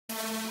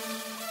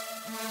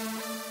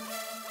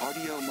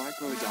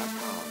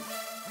AudioMicro.com.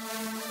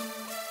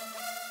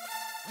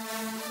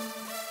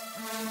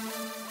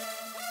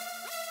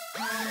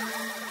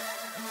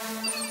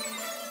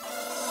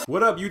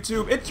 What up,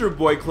 YouTube? It's your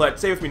boy Clutch.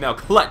 Say with me now,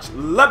 Clutch.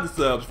 Love the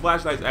subs.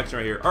 Flashlights action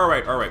right here.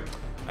 Alright.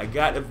 I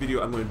got a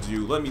video I'm going to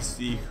do. Let me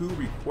see who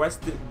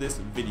requested this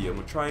video. I'm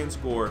going to try and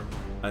score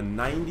a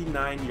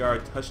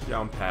 99-yard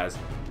touchdown pass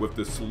with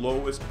the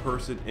slowest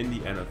person in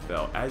the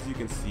NFL. As you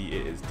can see,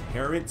 it is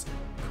Terrence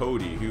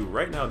Cody, who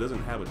right now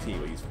doesn't have a team,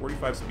 but he's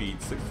 45 speed,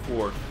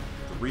 6'4",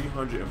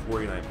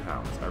 349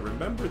 pounds. I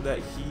remember that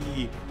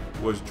he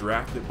was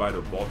drafted by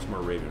the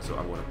Baltimore Ravens, so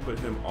I'm going to put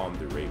him on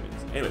the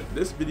Ravens. Anyway,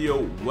 this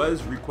video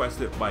was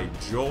requested by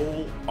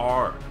Joel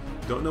R.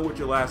 Don't know what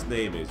your last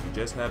name is, you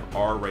just have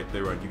R right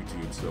there on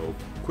YouTube. So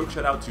quick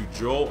shout out to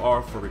Joel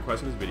R for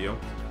requesting this video.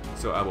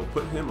 So I will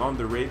put him on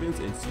the Ravens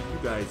and see you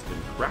guys in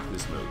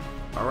practice mode.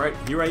 Alright,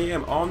 here I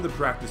am on the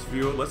practice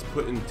field. Let's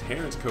put in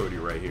Terrence Cody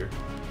right here.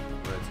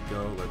 Let's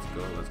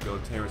go.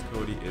 Terrence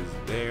Cody is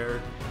there,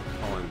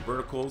 calling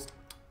verticals.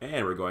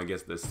 And we're going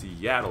against the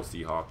Seattle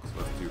Seahawks.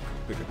 Let's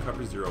pick a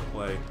cover 0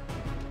 play.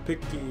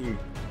 Picking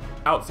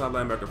outside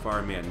linebacker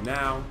fireman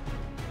now.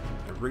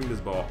 And bring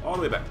this ball all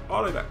the way back,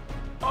 all the way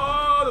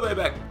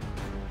back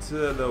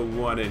to the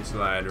 1-inch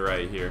line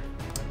right here.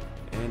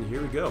 And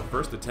here we go.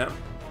 First attempt.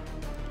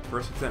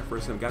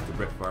 Got the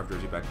Brett Favre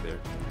jersey back there.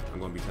 I'm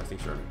going to be testing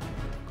Sherman.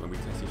 All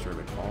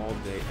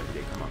day, every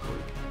day. Come on,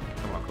 Cody.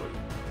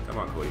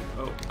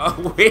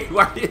 Oh, wait,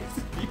 why is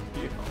he?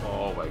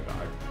 Oh my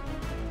God.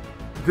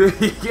 Did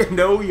he get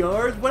no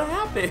yards? What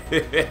happened?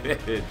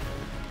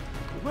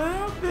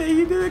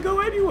 He didn't go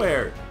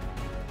anywhere.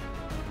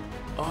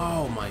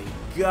 Oh my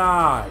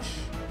gosh.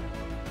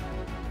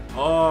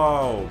 This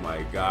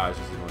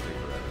is going to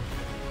take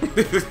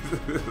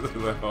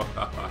forever.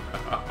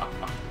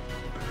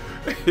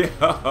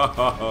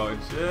 Yo,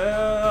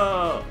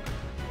 chill.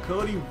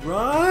 Cody,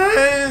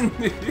 run.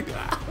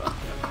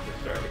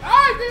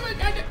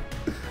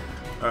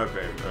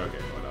 Okay,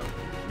 hold on.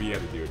 We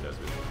have to do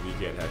adjustments. We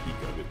can't have heat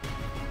coming.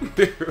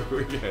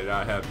 We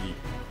cannot have heat.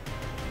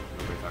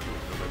 Nobody talk to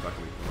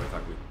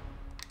me.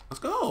 Let's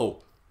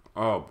go.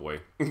 Oh boy.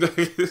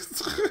 Okay,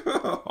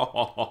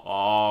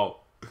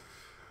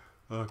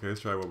 let's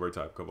try one more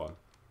time. Come on.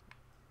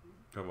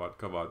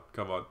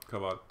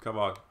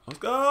 Let's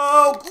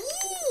go.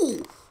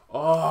 Ooh.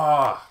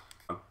 Oh.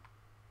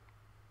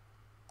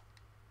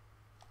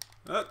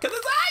 Can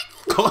this side?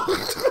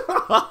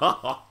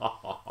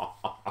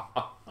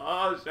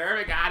 Oh,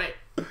 Sherman got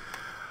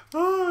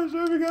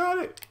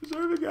it.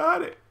 Sherman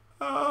got it.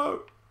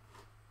 Oh,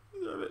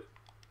 Sherman.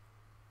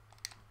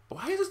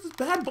 Why is this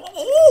bad ball?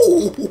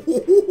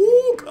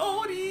 Oh,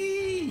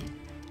 Cody.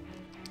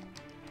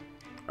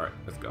 All right,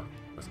 let's go.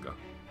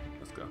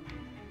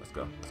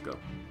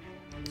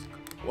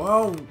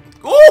 Whoa.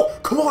 Oh,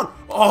 come on.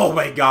 Oh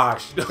my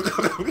gosh.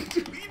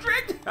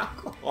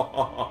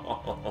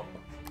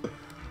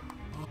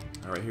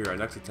 All right, here, our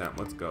next attempt.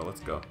 Let's go.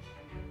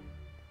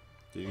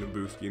 Getting the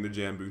boost, getting the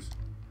jam boost.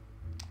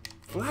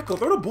 Flacco,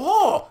 throw the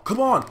ball! Come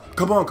on,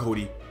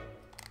 Cody.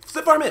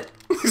 Sit for a minute.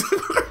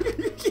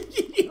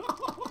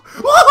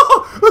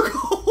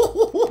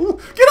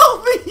 Get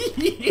off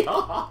me!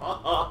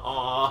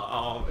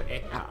 Oh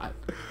man,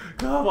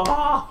 come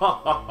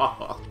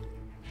on!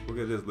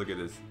 Look at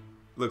this.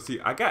 Look, see,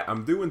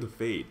 I'm doing the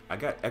fade. I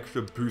got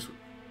extra boost,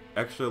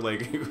 extra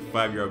like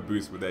 5-yard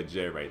boost with that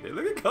jam right there.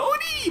 Look at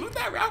Cody! What's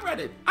that route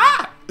running?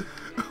 Ah!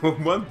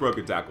 One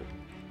broken tackle.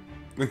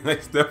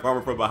 Like step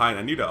armor from behind.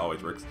 I knew that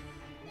always works.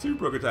 2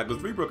 broken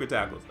tackles, 3 broken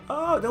tackles.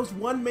 Oh, that was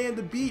 1 man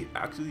to beat.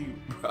 Actually,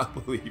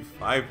 probably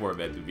 5 more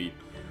men to beat.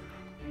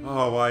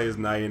 Oh, why is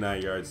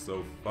 99 yards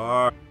so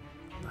far?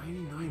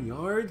 99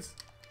 yards?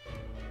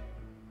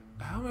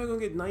 How am I gonna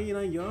get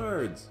 99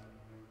 yards?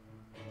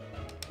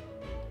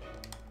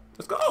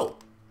 Let's go!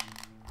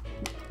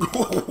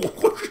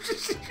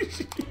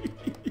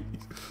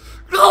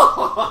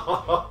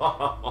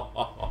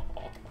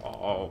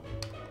 Oh.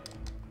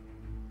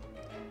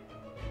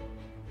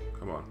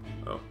 Come on.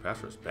 Oh,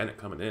 pass rush. Bennett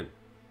coming in.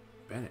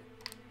 Bennett.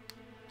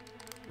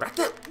 Rack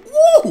that.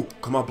 Woo!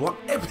 Come on, block.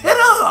 And hit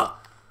her!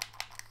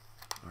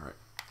 Alright.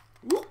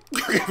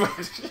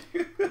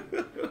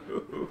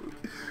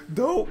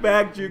 Don't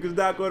back juke. It's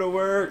not going to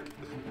work.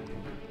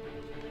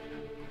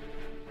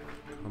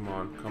 Come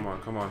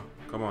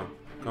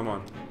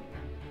on.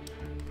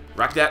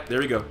 Rack that. There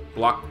we go.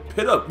 Block.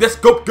 Pit up. Let's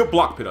go. Good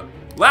block. Pit up.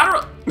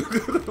 Lateral.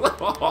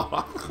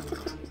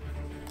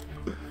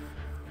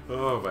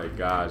 Oh my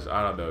gosh.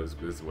 I don't know. This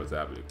is what's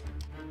happening.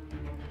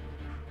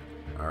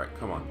 Alright,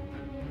 come on.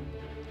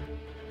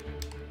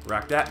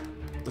 Rack that.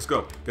 Let's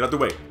go. Get out the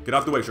way.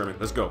 Sherman.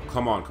 Let's go.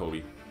 Come on,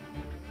 Cody.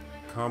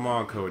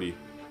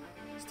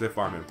 Stiff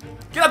arm him.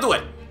 Get out the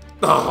way.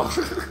 Oh.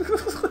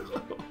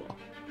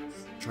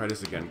 Try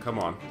this again. Come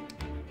on.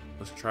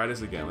 Let's try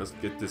this again. Let's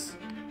get this.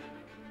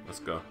 Let's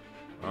go.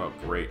 Oh,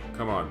 great.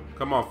 Come on,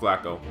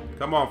 Flacco.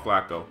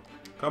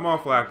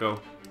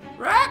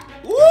 Rack.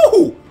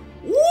 Woo!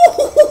 Woo!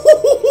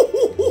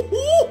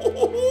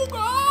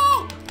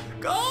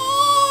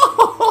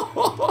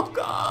 Go!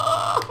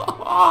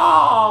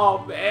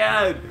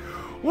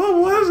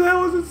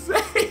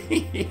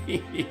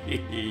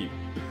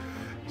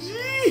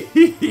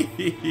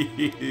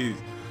 Jeez.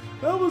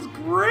 That was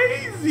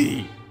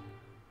crazy.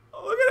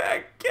 Look at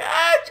that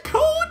catch,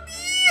 Cody.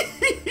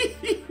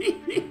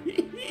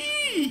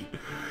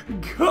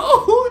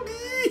 Cody.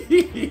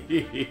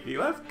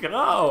 Let's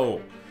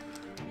go.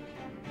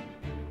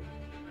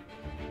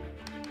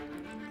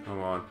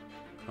 Come on.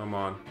 Come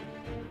on.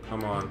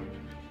 Come on.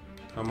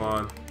 Come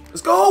on.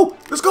 Let's go!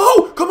 Let's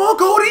go! Come on,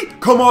 Cody!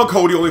 Come on,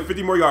 Cody. Only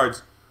 50 more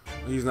yards.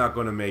 He's not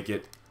going to make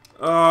it.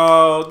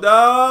 Oh,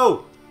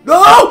 no!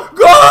 No!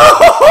 Go!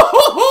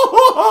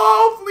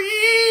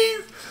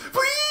 Please!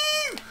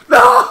 Please!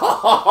 No!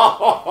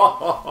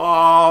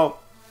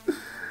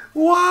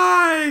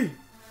 Why?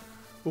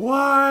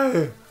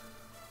 Why?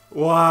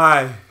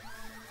 Why?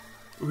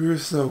 We were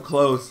so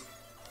close.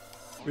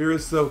 We were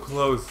so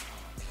close.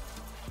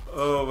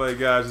 Oh my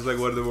gosh, it's like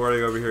 1 in the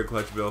morning over here at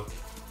Clutchville.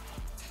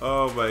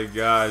 Oh my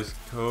gosh,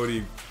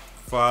 Cody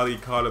finally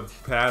caught a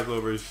pass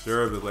over his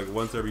Sherman like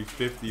once every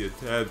 50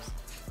 attempts.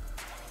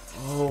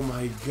 Oh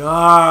my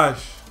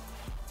gosh.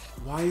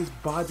 Why is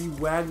Bobby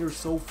Wagner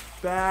so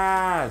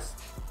fast?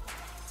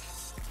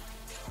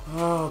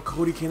 Oh,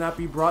 Cody cannot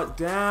be brought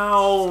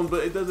down,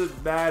 but it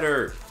doesn't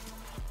matter.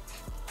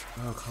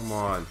 Oh, come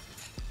on.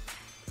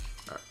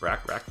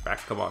 Rack,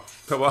 come on.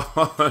 Come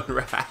on,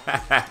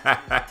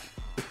 rack.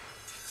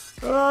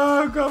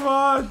 Oh, come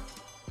on.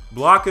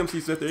 Block him, C.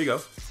 Smith. There you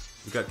go.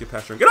 We got to get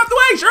past Sherman. Get off the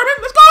way, Sherman.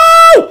 Let's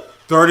go.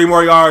 30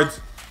 more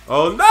yards.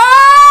 Oh, no.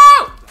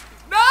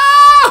 No.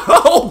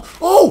 Oh,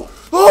 oh,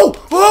 oh,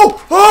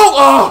 oh,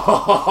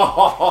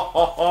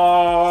 oh,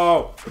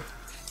 oh.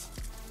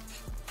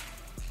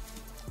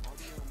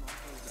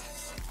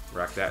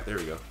 Rack that. There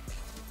we go.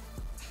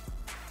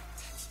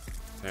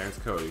 Terrence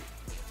Cody.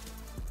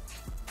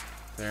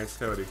 Terrence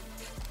Cody.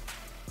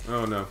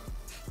 Oh, no.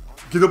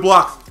 Get a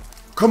block.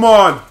 Come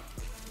on.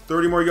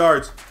 30 more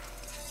yards.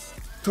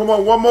 Come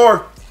on, one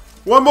more.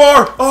 One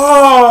more.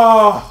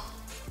 Oh!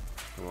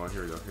 Come on,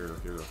 here we go. Here we go.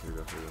 Here we go. Here we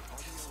go. Here we go.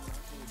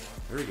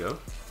 There we go.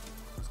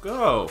 Let's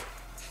go.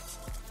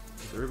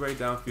 Is everybody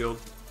downfield?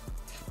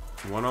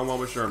 One-on-one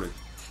with Sherman.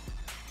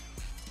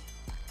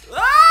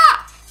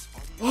 Ah!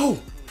 Oh!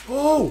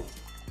 Oh!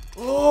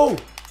 Oh!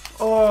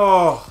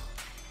 Oh!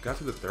 Got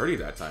to the 30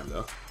 that time,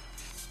 though.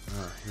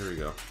 Here we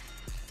go.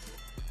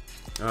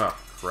 Oh,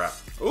 crap.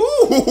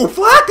 Ooh,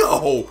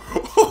 Flacco!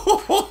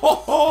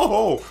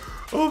 Oh,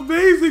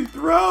 amazing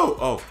throw!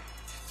 Oh,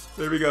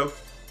 there we go.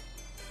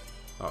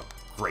 Oh,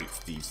 great,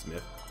 Steve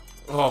Smith.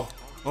 Oh,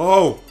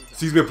 oh,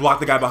 Steve Smith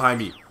blocked the guy behind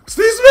me.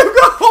 Steve Smith,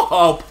 go!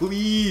 Oh,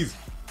 please.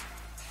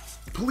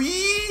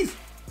 Please!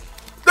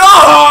 No!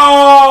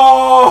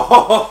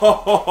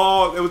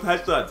 It was a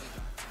touchdown. It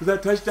was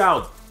that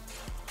touchdown.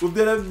 With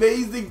that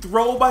amazing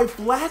throw by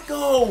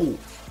Flacco.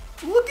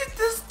 Look at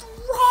this throw!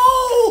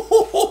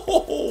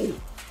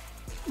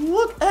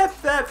 Look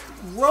at that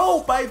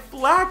throw by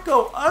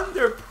Flacco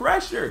under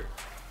pressure.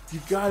 You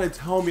gotta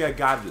tell me I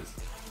got this.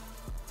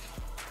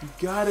 You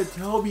gotta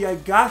tell me I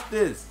got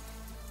this.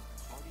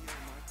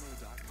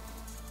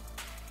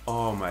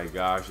 Oh my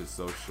gosh, it's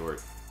so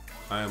short.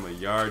 I am a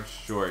yard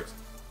short.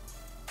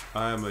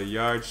 I am a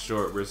yard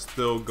short. We're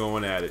still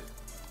going at it.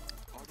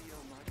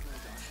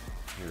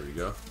 Here we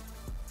go.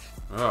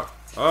 Oh,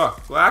 oh,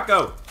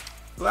 Flacco.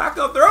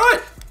 Flacco, throw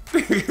it!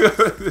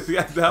 Just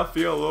got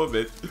downfield a little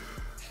bit.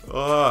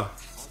 Oh.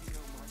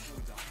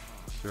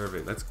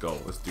 Sherman, let's go.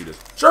 Let's do this.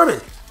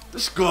 Sherman,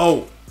 let's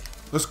go.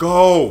 Let's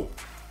go.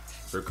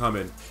 They're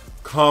coming.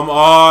 Come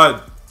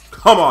on.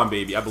 Come on,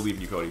 baby. I believe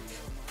in you, Cody.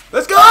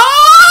 Let's go!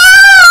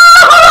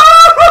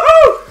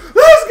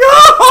 Let's go!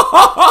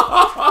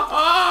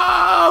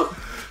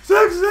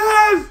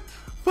 Success!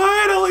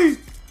 Finally!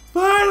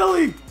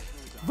 Finally!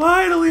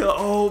 Finally!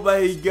 Oh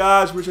my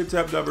gosh, which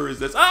attempt number is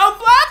this? Oh,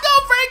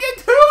 Flacco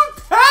breaking 2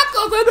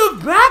 tackles in the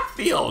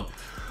backfield!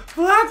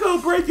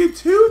 Flacco breaking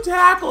 2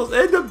 tackles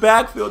in the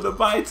backfield to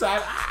buy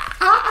time.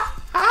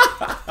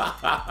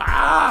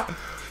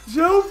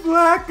 Joe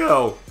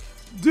Flacco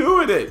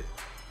doing it.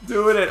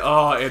 Doing it.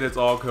 Oh, and it's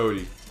all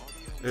Cody.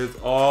 It's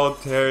all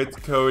Terrence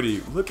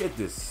Cody. Look at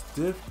this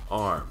stiff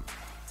arm.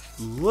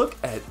 Look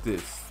at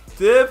this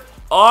stiff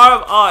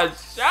arm on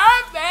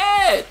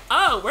Sherman.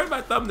 Oh, where's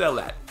my thumbnail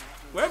at?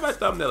 Where's my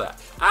thumbnail at?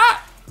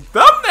 Ah,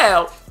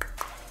 thumbnail.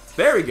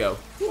 There we go.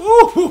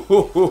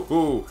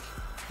 Ooh,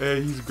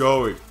 hey, he's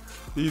going.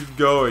 He's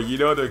going. You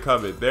know they're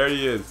coming. There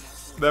he is.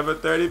 Number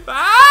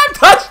 35.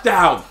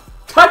 Touchdown.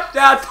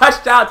 Touchdown,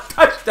 touchdown,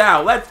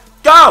 touchdown. Let's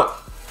go.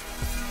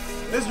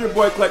 This is your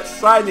boy Clutch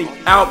signing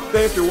out.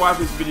 Thanks for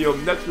watching this video.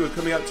 Next video is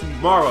coming out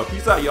tomorrow.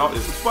 Peace out, y'all.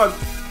 This was fun.